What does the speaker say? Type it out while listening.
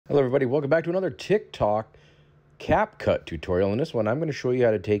Hello everybody, welcome back to another TikTok CapCut tutorial. In this one, I'm going to show you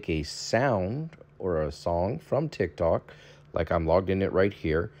how to take a sound or a song from TikTok, like I'm logged in it right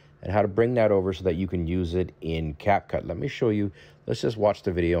here, and how to bring that over so that you can use it in CapCut. Let me show you. Let's just watch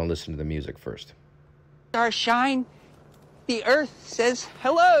the video and listen to the music first. Stars shine, the earth says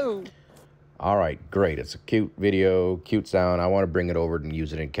hello. All right, great. It's a cute video, cute sound. I want to bring it over and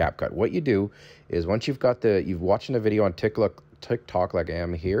use it in CapCut. What you do is once you've watching the video on TikTok like I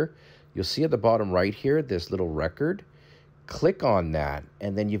am here, you'll see at the bottom right here, this little record. Click on that,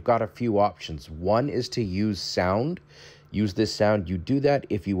 and then you've got a few options. One is to use sound. Use this sound. You do that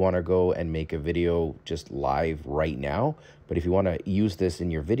if you want to go and make a video just live right now. But if you want to use this in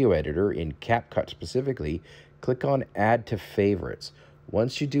your video editor, in CapCut specifically, click on Add to Favorites.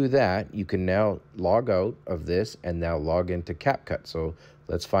 Once you do that, you can now log out of this and now log into CapCut. So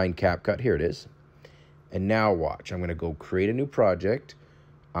let's find CapCut. Here it is. And now watch. I'm going to go create a new project.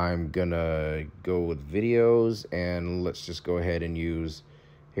 I'm going to go with videos, and let's just go ahead and use...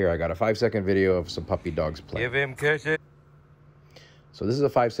 Here, I got a 5-second video of some puppy dogs playing. Give him kisses. So this is a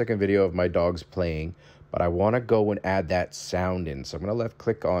 5-second video of my dogs playing, but I want to go and add that sound in. So I'm going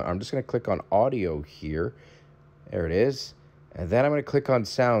to I'm just going to click on audio here. There it is. And then I'm going to click on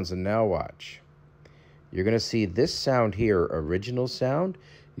sounds, and now watch. You're going to see this sound here, original sound.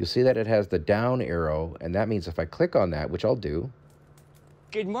 You'll see that it has the down arrow, and that means if I click on that, which I'll do.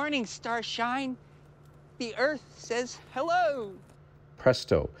 Good morning, stars shine, the earth says hello.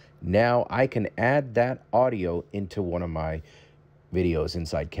 Presto. Now I can add that audio into one of my videos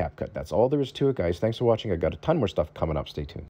inside CapCut. That's all there is to it, guys. Thanks for watching. I got a ton more stuff coming up. Stay tuned.